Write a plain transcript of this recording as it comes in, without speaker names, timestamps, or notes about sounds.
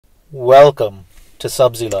Welcome to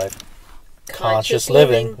Subzi Life, Conscious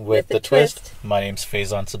Living with the Twist. Twist. My name's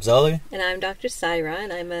Faizan Subzali. And I'm Dr. Saira,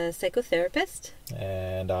 and I'm a psychotherapist.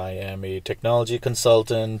 And I am a technology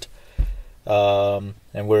consultant. And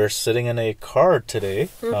we're sitting in a car today,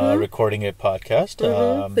 recording a podcast.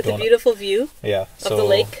 With a beautiful view of the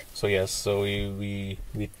lake. So we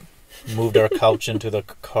moved our couch into the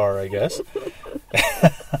car, I guess.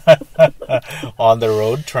 On the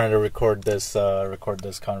road, trying to record this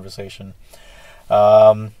conversation.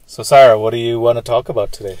 So Sarah, what do you want to talk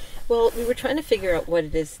about today? Well, we were trying to figure out what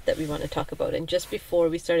it is that we want to talk about, and just before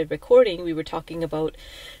we started recording, we were talking about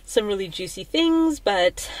some really juicy things,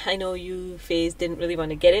 but I know you, Faze, didn't really want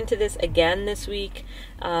to get into this again this week.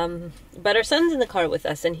 But our son's in the car with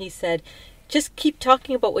us, and he said, just keep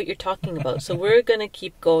talking about what you're talking about. So we're going to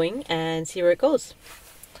keep going and see where it goes.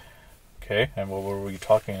 Okay, and what were we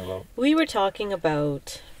talking about? We were talking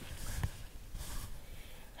about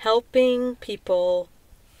helping people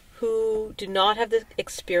who do not have the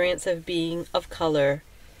experience of being of color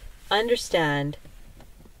understand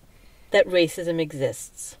that racism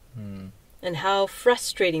exists. And how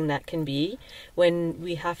frustrating that can be when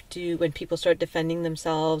people start defending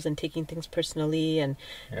themselves and taking things personally and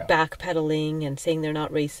backpedaling and saying they're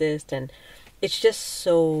not racist, and it's just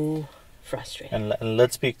so frustrating. And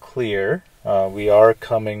let's be clear, we are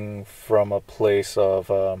coming from a place of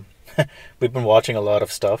we've been watching a lot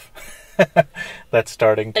of stuff that's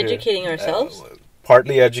starting to educating ourselves.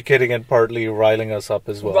 Partly educating and partly riling us up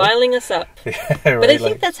as well. Riling us up. Right, but I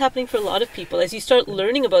think that's happening for a lot of people. As you start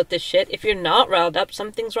learning about this shit, if you're not riled up,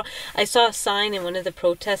 something's wrong. I saw a sign in one of the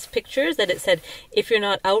protest pictures that it said, if you're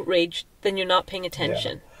not outraged, then you're not paying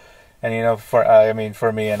attention. Yeah. And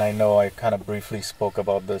for me, and I know I kind of briefly spoke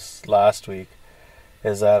about this last week,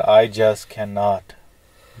 is that I just cannot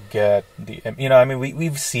get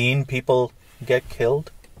we've seen people get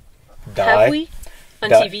killed, die. Have we? On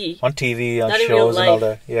TV, on shows and all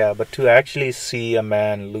that. Yeah, but to actually see a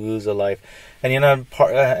man lose a life, and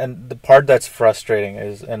and the part that's frustrating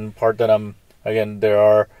is, and part that there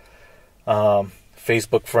are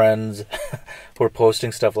Facebook friends who are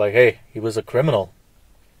posting stuff like, "Hey, he was a criminal,"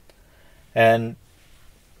 and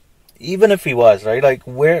even if he was, right, like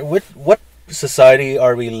what society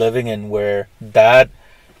are we living in where that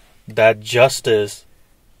justice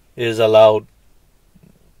is allowed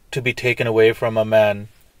to be taken away from a man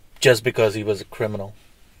just because he was a criminal,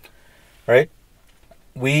 right?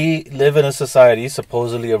 We live in a society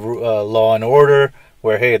supposedly of law and order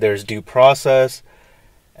where, hey, there's due process,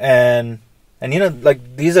 and these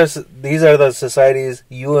are the societies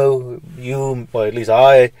well, at least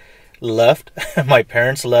I left, my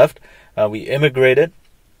parents left, we immigrated.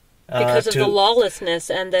 Because of the lawlessness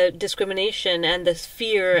and the discrimination and the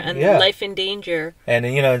fear and the life in danger. And,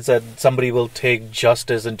 it's that somebody will take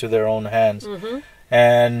justice into their own hands.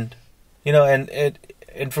 And,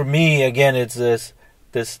 and for me, again, it's this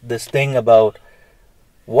thing about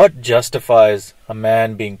what justifies a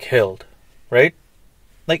man being killed, right?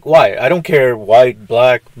 Like, why? I don't care, white,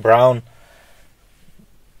 black, brown.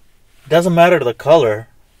 Doesn't matter the color.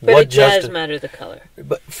 But it does matter the color.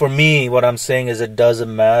 But for me, what I'm saying is it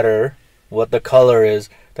doesn't matter what the color is.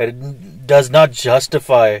 That it does not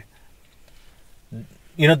justify.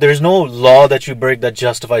 There's no law that you break that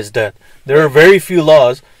justifies death. There are very few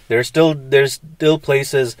laws. There's still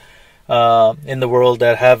places in the world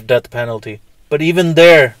that have death penalty. But even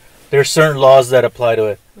there are certain laws that apply to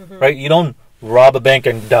it. Right? You don't rob a bank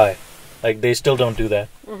and die. Like, they still don't do that.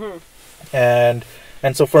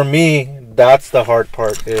 And so for me, that's the hard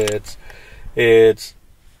part. It's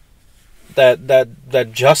that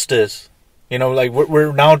justice.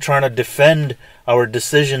 We're now trying to defend our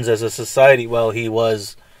decisions as a society. Well, he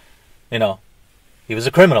was a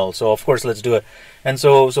criminal, so of course let's do it. And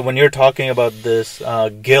so when you're talking about this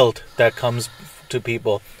guilt that comes to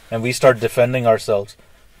people, and we start defending ourselves,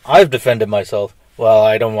 I've defended myself. Well,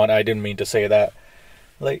 I didn't mean to say that.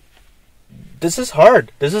 Like, this is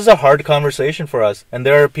hard. This is a hard conversation for us. And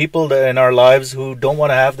there are people in our lives who don't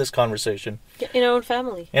want to have this conversation. In our own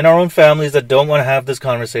family. In our own families that don't want to have this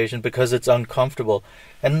conversation because it's uncomfortable.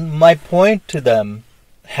 And my point to them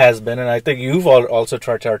has been, and I think you've also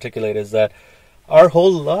tried to articulate, is that our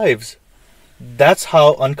whole lives, that's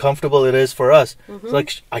how uncomfortable it is for us. It's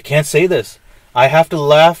like, I can't say this. I have to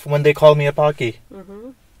laugh when they call me a Paki.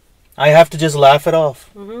 I have to just laugh it off.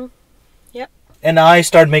 Yep. And I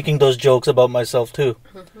start making those jokes about myself too.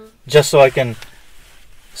 Just so I can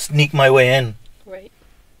sneak my way in. Right.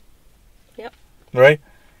 Yep. Right?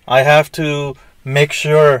 I have to make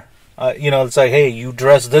sure, it's like, hey, you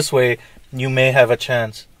dress this way, you may have a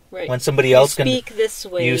chance. Right. When somebody else can speak this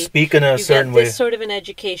way, you speak in a certain way. You get this sort of an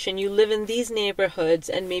education. You live in these neighborhoods,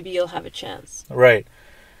 and maybe you'll have a chance. Right,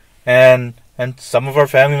 and some of our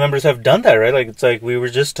family members have done that, right? Like it's like we were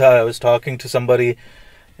just I was talking to somebody,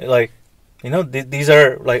 like, you know, these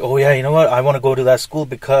are like, oh yeah, you know what? I want to go to that school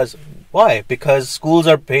because why? Because schools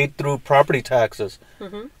are paid through property taxes,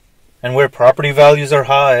 and where property values are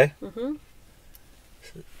high,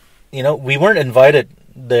 you know, we weren't invited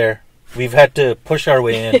there. We've had to push our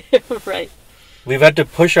way in. Right. We've had to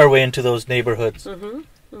push our way into those neighborhoods.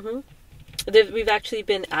 We've actually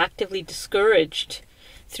been actively discouraged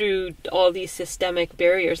through all these systemic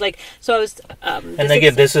barriers. Like, so I was... and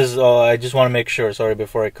again, this is... I just want to make sure, sorry,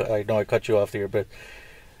 before I know I cut you off here, but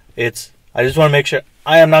it's... I just want to make sure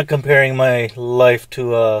I am not comparing my life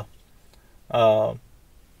to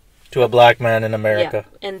a black man in America.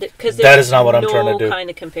 Yeah, and because that is not what I'm trying to do. No kind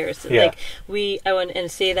of comparison. Yeah. Like I want to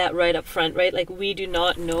say that right up front, right? Like we do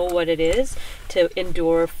not know what it is to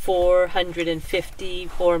endure 450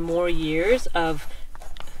 or more years of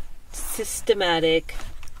systematic,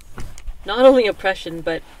 not only oppression,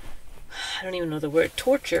 but I don't even know the word,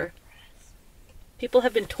 torture. People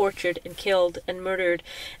have been tortured and killed and murdered,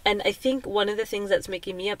 and I think one of the things that's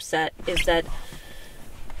making me upset is that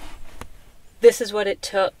this is what it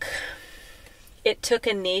took. It took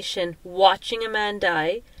a nation watching a man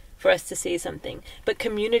die for us to say something. But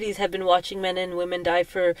communities have been watching men and women die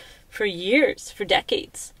for years, for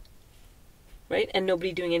decades. Right? And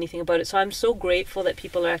nobody doing anything about it. So I'm so grateful that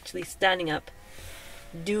people are actually standing up,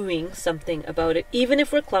 doing something about it. Even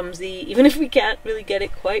if we're clumsy, even if we can't really get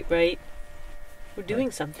it quite right, we're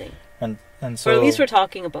doing something. And so, or at least we're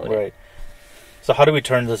talking about it. Right. So how do we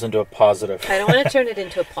turn this into a positive? I don't want to turn it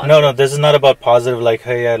into a positive. No, this is not about positive, like,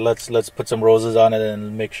 hey, yeah, let's put some roses on it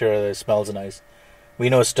and make sure that it smells nice. We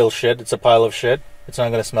know it's still shit. It's a pile of shit. It's not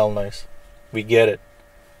going to smell nice. We get it.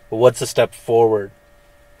 But what's the step forward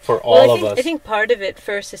for all of us? I think part of it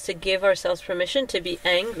first is to give ourselves permission to be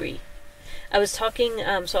angry. I was talking,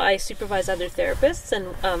 so I supervise other therapists,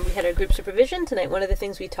 and we had our group supervision tonight. One of the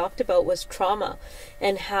things we talked about was trauma,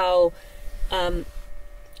 and how...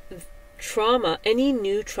 trauma, any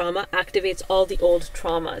new trauma activates all the old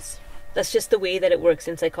traumas. That's just the way that it works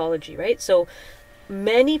in psychology, right? So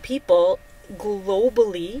many people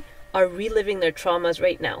globally are reliving their traumas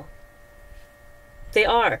right now. They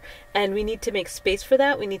are. And we need to make space for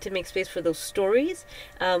that. We need to make space for those stories.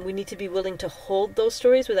 We need to be willing to hold those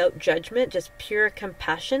stories without judgment, just pure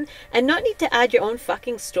compassion, and not need to add your own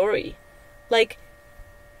fucking story. Like,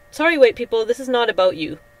 sorry, white people, this is not about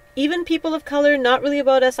you. Even people of color, not really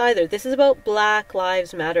about us either. This is about Black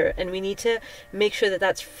Lives Matter, and we need to make sure that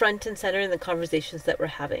that's front and center in the conversations that we're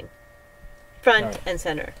having. Front and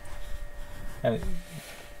center.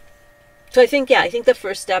 So I think the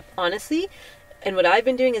first step, honestly, and what I've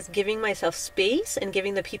been doing is giving myself space and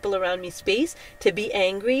giving the people around me space to be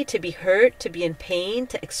angry, to be hurt, to be in pain,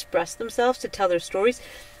 to express themselves, to tell their stories.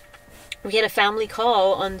 We had a family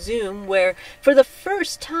call on Zoom where for the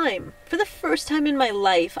first time in my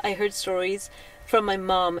life, I heard stories from my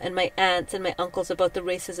mom and my aunts and my uncles about the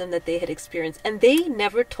racism that they had experienced. And they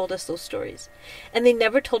never told us those stories. And they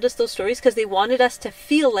never told us those stories because they wanted us to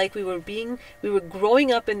feel like we were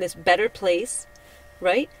growing up in this better place,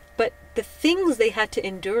 right? But the things they had to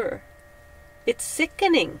endure, it's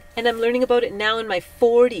sickening. And I'm learning about it now in my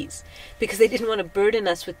 40s because they didn't want to burden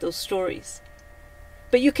us with those stories.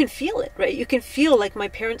 But you can feel it, right? You can feel like my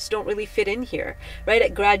parents don't really fit in here, right?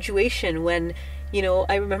 At graduation, when,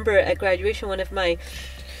 I remember at graduation, one of my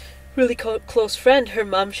really close friend, her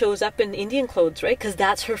mom shows up in Indian clothes, right? Because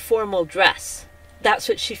that's her formal dress. That's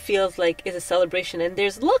what she feels like is a celebration. And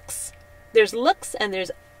there's looks. There's looks, and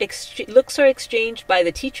looks are exchanged by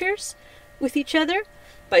the teachers with each other,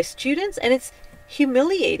 by students, and it's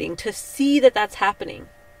humiliating to see that that's happening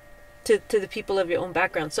to the people of your own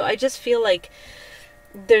background. So I just feel like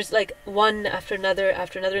there's like one after another,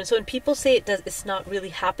 and so when people say it's not really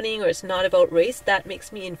happening or it's not about race, that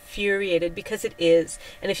makes me infuriated because it is.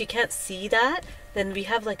 And if you can't see that, then we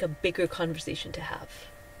have like a bigger conversation to have.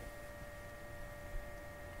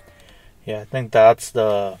 Yeah, I think that's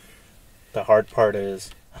the hard part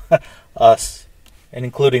is us, and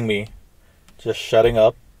including me, just shutting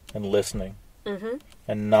up and listening,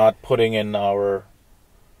 and not putting in our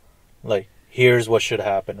here's what should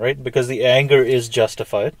happen, right? Because the anger is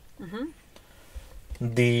justified.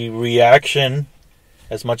 The reaction,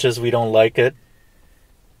 as much as we don't like it,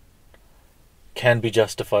 can be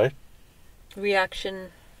justified.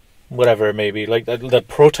 Reaction. Whatever it may be. Like, the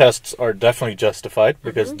protests are definitely justified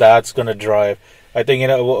because that's going to drive... I think,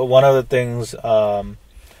 one of the things I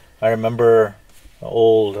remember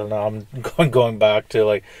old, and I'm going back to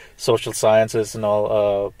like social sciences and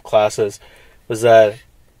all classes, was that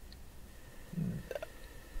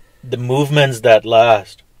the movements that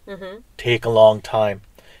last take a long time.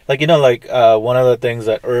 Like, like one of the things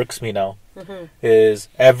that irks me now is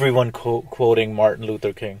everyone quoting Martin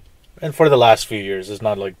Luther King. And for the last few years, it's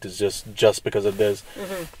not like it's just because of this.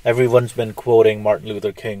 Everyone's been quoting Martin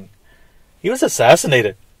Luther King. He was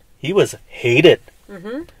assassinated. He was hated.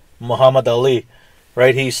 Muhammad Ali,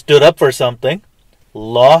 right? He stood up for something,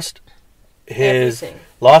 lost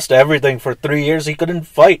everything for 3 years. He couldn't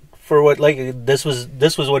fight for what, like, this was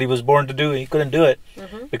what he was born to do. He couldn't do it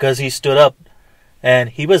because he stood up, and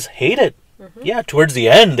he was hated. Yeah, towards the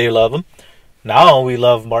end they love him. Now we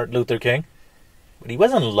love Martin Luther King, but he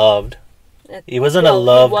wasn't loved. He wasn't a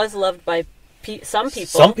loved. He was loved by some people.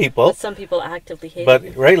 Some people, but some people actively hated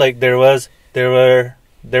him. But right, like there were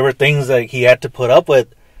things that he had to put up with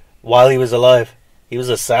while he was alive. He was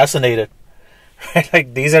assassinated. Right,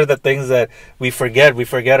 like these are the things that we forget. We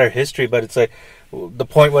forget our history, but it's like the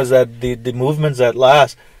point was that the movements that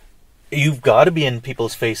last, you've got to be in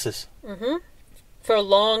people's faces. For a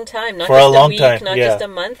long time, not for just a long week, time, not just a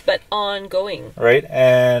month, but ongoing. Right,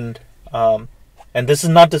 and this is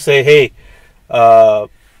not to say, hey,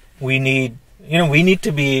 we need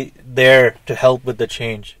to be there to help with the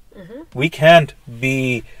change. We can't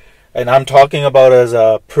be, and I'm talking about as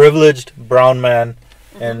a privileged brown man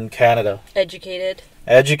in Canada, educated,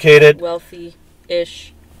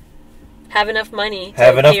 wealthy-ish, have enough money,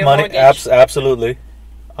 absolutely.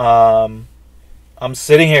 I'm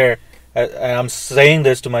sitting here. And I'm saying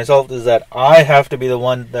this to myself, is that I have to be the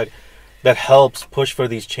one that helps push for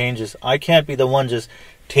these changes. I can't be the one just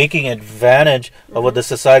taking advantage of what the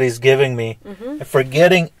society is giving me and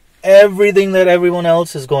forgetting everything that everyone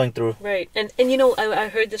else is going through. Right. And I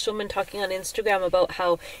heard this woman talking on Instagram about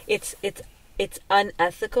how it's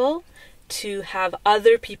unethical to have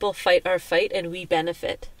other people fight our fight and we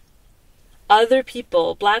benefit. Other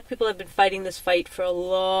people, black people, have been fighting this fight for a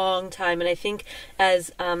long time, and I think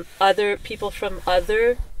as other people from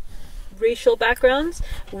other racial backgrounds,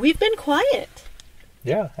 we've been quiet.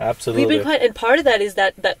 Yeah, absolutely. We've been quiet, and part of that is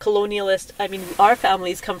that colonialist. I mean, our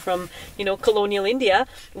families come from colonial India,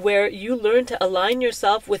 where you learn to align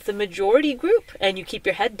yourself with the majority group, and you keep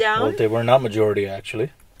your head down. Well, they were not majority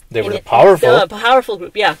actually. They were powerful. The powerful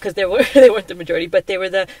group, yeah, because they weren't the majority, but they were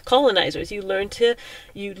the colonizers. You learn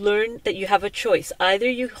that you have a choice. Either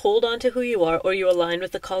you hold on to who you are, or you align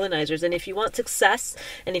with the colonizers. And if you want success,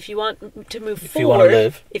 and if you want to move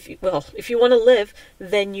forward, if you want to live,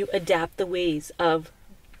 then you adapt the ways of.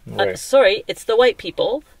 Right. It's the white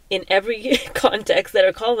people in every context that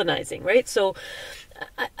are colonizing, right? So,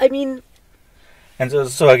 I mean. And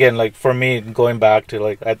so again, like for me, going back to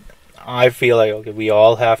like. I feel like, okay, we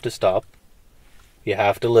all have to stop. We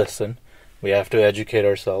have to listen. We have to educate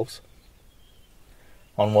ourselves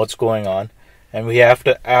on what's going on. And we have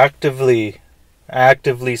to actively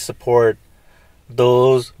support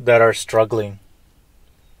those that are struggling.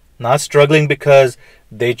 Not struggling because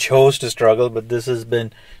they chose to struggle, but this has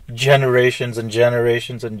been generations and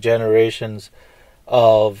generations and generations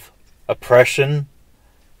of oppression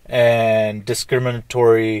and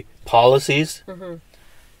discriminatory policies.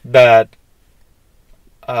 That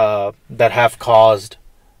have caused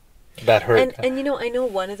that hurt. And I know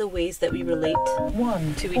one of the ways that we relate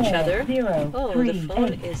to each other. The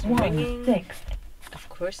phone is ringing. 6. Of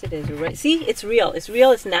course it is. You're right. See, it's real.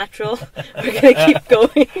 It's natural. We're gonna keep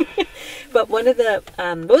going. But one of the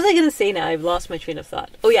what was I gonna say now? I've lost my train of thought.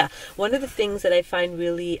 Oh yeah, one of the things that I find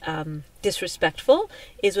really disrespectful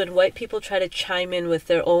is when white people try to chime in with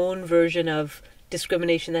their own version of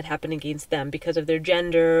discrimination that happened against them because of their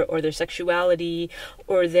gender or their sexuality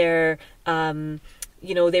or their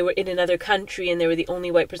they were in another country and they were the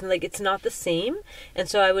only white person. Like, it's not the same. And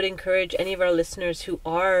so I would encourage any of our listeners who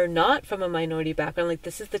are not from a minority background, like,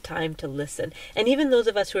 this is the time to listen. And even those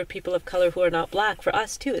of us who are people of color who are not black, for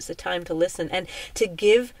us too, it's the time to listen and to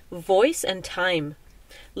give voice and time.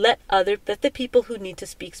 Let the people who need to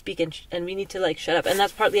speak, and we need to like shut up. And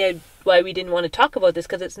that's partly why we didn't want to talk about this,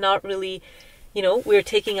 because it's not really, we're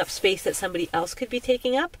taking up space that somebody else could be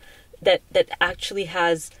taking up that actually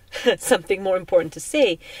has something more important to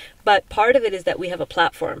say. But part of it is that we have a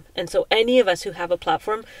platform. And so any of us who have a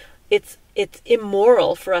platform, it's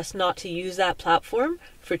immoral for us not to use that platform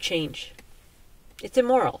for change. It's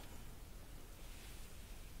immoral.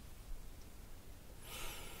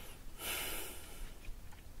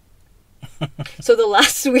 So the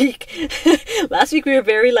last week we were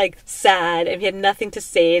very like sad and we had nothing to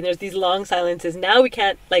say and there's these long silences. Now we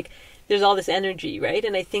can't, like, there's all this energy, right?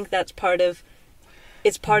 And I think that's part of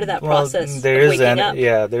it's part of that process. There of is waking up.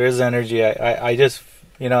 Yeah, there is energy. I just,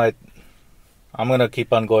 I'm gonna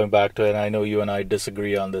keep on going back to it. And I know you and I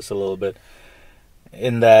disagree on this a little bit,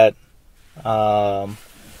 in that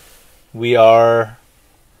we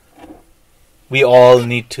all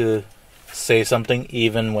need to say something,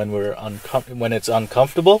 even when we're when it's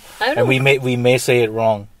uncomfortable, and we may say it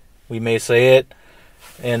wrong. We may say it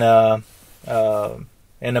in a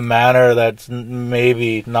manner that's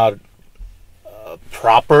maybe not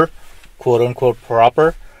proper, quote unquote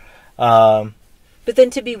proper. But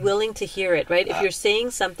then to be willing to hear it, right? If you're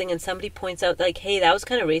saying something and somebody points out, like, hey, that was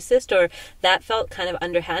kind of racist, or that felt kind of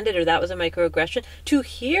underhanded, or that was a microaggression, to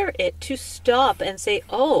hear it, to stop and say,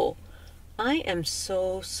 oh, I am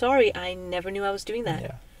so sorry. I never knew I was doing that.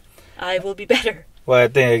 Yeah. I will be better. Well, I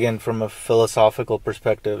think, again, from a philosophical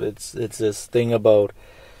perspective, it's this thing about,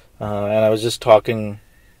 and I was just talking,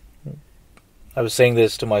 I was saying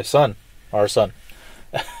this to my son, our son.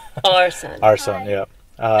 Our son. Our son, yeah.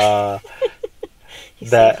 He's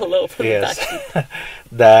saying hello from the back.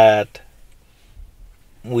 That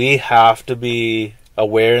we have to be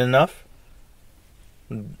aware enough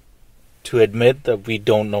to admit that we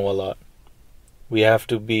don't know a lot. We have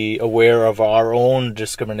to be aware of our own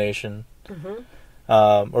discrimination,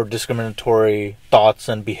 or discriminatory thoughts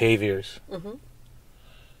and behaviors.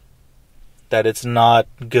 That it's not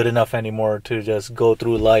good enough anymore to just go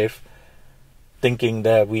through life thinking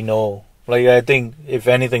that we know. Like, I think, if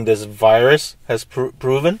anything, this virus has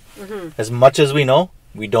proven, as much as we know,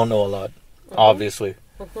 we don't know a lot, obviously.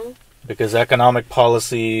 Because economic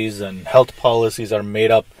policies and health policies are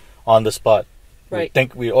made up on the spot. Right. We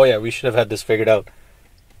think we should have had this figured out.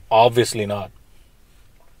 Obviously not.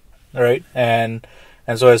 Right? And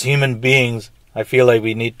so as human beings, I feel like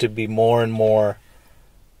we need to be more and more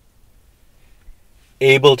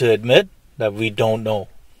able to admit that we don't know.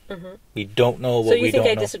 We don't know what we don't know. So you think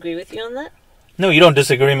I disagree with you on that? No, you don't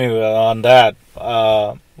disagree with me on that.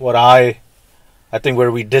 What I think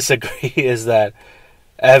where we disagree is that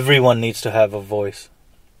everyone needs to have a voice.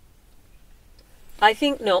 I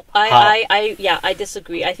think, no, I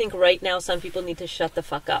disagree. I think right now some people need to shut the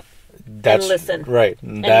fuck up. And listen. Right.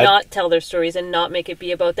 And not tell their stories and not make it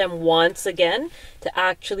be about them once again, to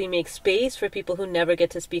actually make space for people who never get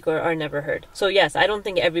to speak or are never heard. So yes, I don't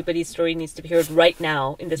think everybody's story needs to be heard right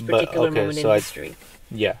now in this particular moment in history.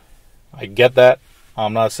 I get that.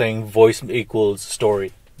 I'm not saying voice equals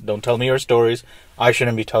story. Don't tell me your stories. I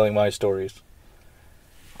shouldn't be telling my stories.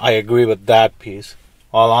 I agree with that piece.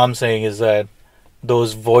 All I'm saying is that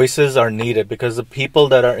those voices are needed, because the people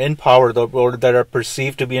that are in power, or that are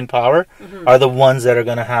perceived to be in power, are the ones that are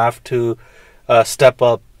going to have to step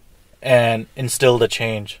up and instill the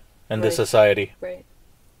change in this society. Right.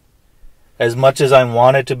 As much as I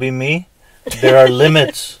want it to be me, there are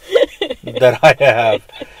limits that I have.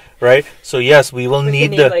 Right? So yes, we will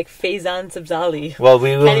need like Faizan Sabzali. Well,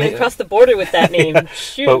 we will can't even cross the border with that name.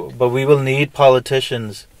 Shoot. But we will need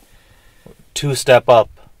politicians to step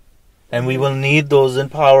up. And we will need those in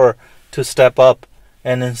power to step up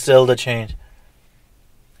and instill the change.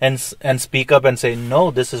 And speak up and say,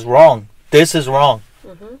 no, this is wrong. This is wrong.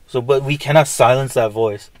 So, but we cannot silence that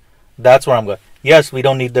voice. That's where I'm going. Yes, we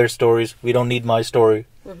don't need their stories. We don't need my story.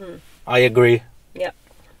 I agree. Yeah.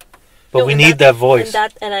 But we need that voice.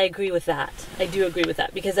 And I agree with that. I do agree with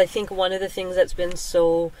that. Because I think one of the things that's been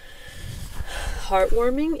so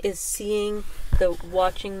heartwarming is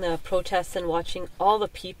watching the protests and watching all the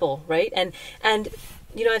people, right? And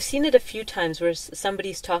I've seen it a few times where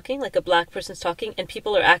somebody's talking, like a black person's talking, and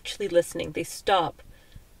people are actually listening. They stop,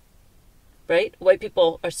 right? White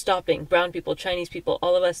people are stopping, brown people, Chinese people,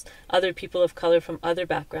 all of us, other people of color from other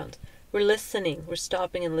backgrounds. We're listening, we're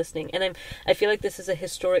stopping and listening. And I feel like this is a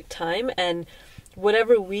historic time, and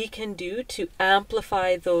whatever we can do to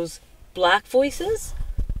amplify those black voices,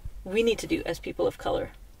 we need to do as people of color.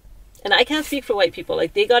 And I can't speak for white people.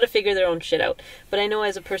 Like, they got to figure their own shit out. But I know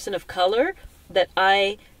as a person of color that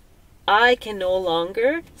I can no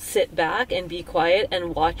longer sit back and be quiet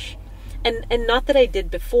and watch. And not that I did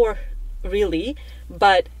before, really,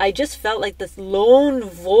 but I just felt like this lone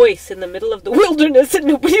voice in the middle of the wilderness and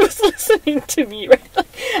nobody was listening to me, right?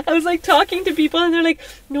 I was like talking to people and they're like,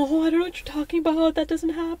 no, I don't know what you're talking about. That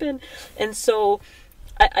doesn't happen. And so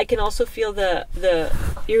I can also feel the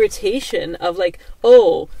irritation of like,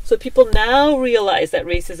 oh, so people now realize that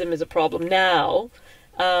racism is a problem now.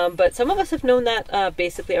 But some of us have known that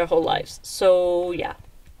basically our whole lives. So, yeah.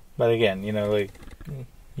 But again,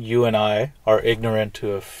 you and I are ignorant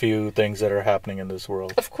to a few things that are happening in this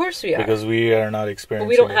world. Of course we are. Because we are not experiencing But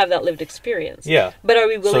we don't have that lived experience. Yeah. But are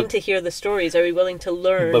we willing to hear the stories? Are we willing to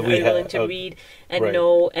learn? Are we willing to read and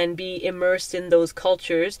know and be immersed in those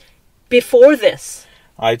cultures before this?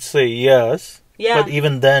 I'd say yes. Yeah. But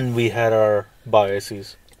even then we had our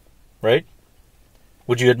biases. Right?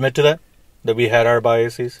 Would you admit to that? That we had our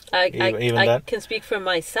biases? I can speak for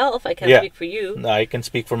myself. I can't speak for you. I can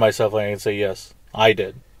speak for myself and I can say yes. I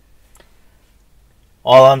did.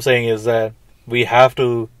 All I'm saying is that we have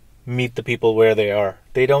to meet the people where they are.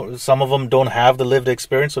 Some of them don't have the lived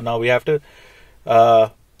experience, so now we have to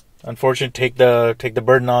unfortunately take the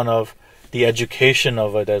burden on of the education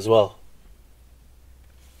of it as well.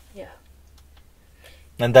 Yeah.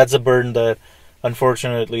 And that's a burden that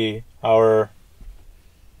unfortunately our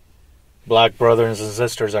black brothers and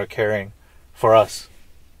sisters are carrying for us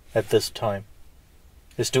at this time,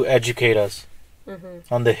 is to educate us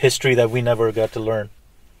on the history that we never got to learn,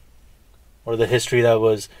 or the history that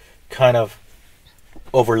was kind of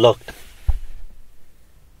overlooked.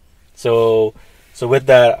 So with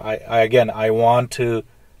that, I want to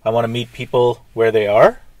meet people where they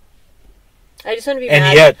are. I just want to be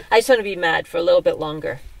mad. I just want to be mad for a little bit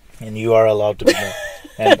longer. And you are allowed to be mad.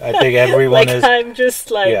 And I think everyone is... I'm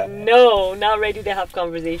just no, not ready to have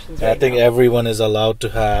conversations right now. I think everyone is allowed to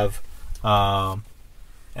have...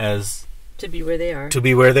 to be where they are. To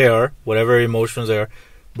be where they are, whatever emotions they are.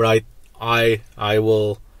 But I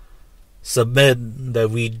will submit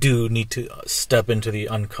that we do need to step into the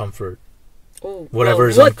uncomfort. Oh, whatever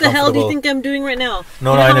is what the hell do you think I'm doing right now?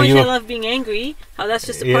 No, you know I how know much I love being angry? How that's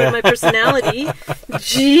just a part of my personality?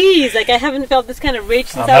 Jeez, I haven't felt this kind of rage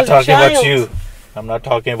since I was a child. I'm not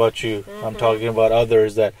talking about you. I'm talking about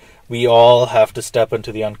others, that we all have to step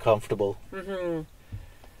into the uncomfortable.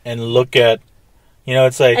 And look at,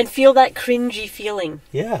 it's like... And feel that cringy feeling.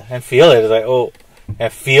 Yeah, and feel it. It's like,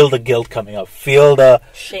 and feel the guilt coming up. Feel the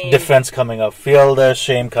defense coming up. Feel the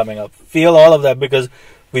shame coming up. Feel all of that, because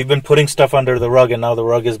we've been putting stuff under the rug, and now the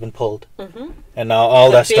rug has been pulled. And now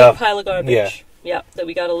all that stuff... a big pile of garbage. Yeah, that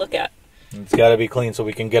we got to look at. It's got to be clean so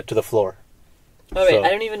we can get to the floor. All right, I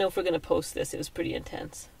don't even know if we're going to post this. It was pretty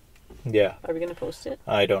intense. Yeah. Are we going to post it?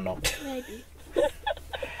 I don't know. Maybe.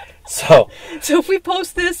 So if we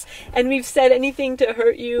post this and we've said anything to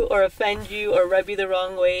hurt you or offend you or rub you the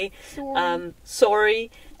wrong way,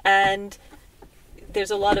 sorry. And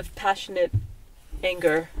there's a lot of passionate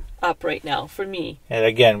anger up right now for me. And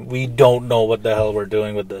again, we don't know what the hell we're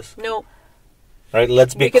doing with this. No. Right?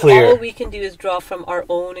 Let's be clear. All we can do is draw from our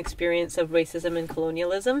own experience of racism and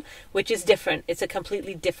colonialism, which is different. It's a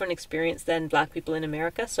completely different experience than black people in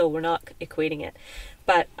America, so we're not equating it.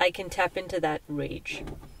 But I can tap into that rage.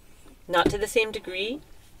 Not to the same degree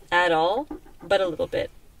at all, but a little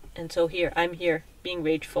bit. And so I'm here, being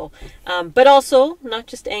rageful. But also, not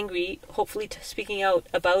just angry, hopefully speaking out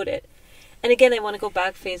about it. And again, I want to go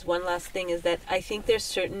back, Faze, one last thing, is that I think there's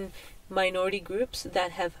certain minority groups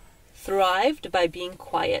that have thrived by being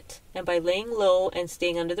quiet and by laying low and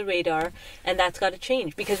staying under the radar, and that's got to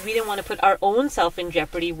change, because we didn't want to put our own self in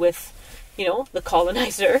jeopardy with, the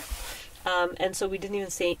colonizer. And so we didn't even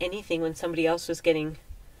say anything when somebody else was getting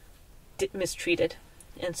mistreated.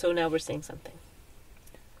 And so now we're saying something.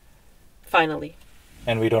 Finally.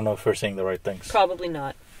 And we don't know if we're saying the right things. Probably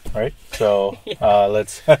not. Right? So,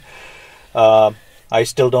 let's... I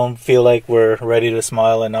still don't feel like we're ready to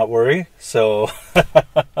smile and not worry. So,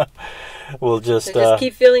 we'll just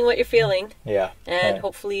keep feeling what you're feeling. Yeah. And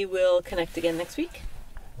hopefully we'll connect again next week.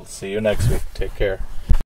 We'll see you next week. Take care.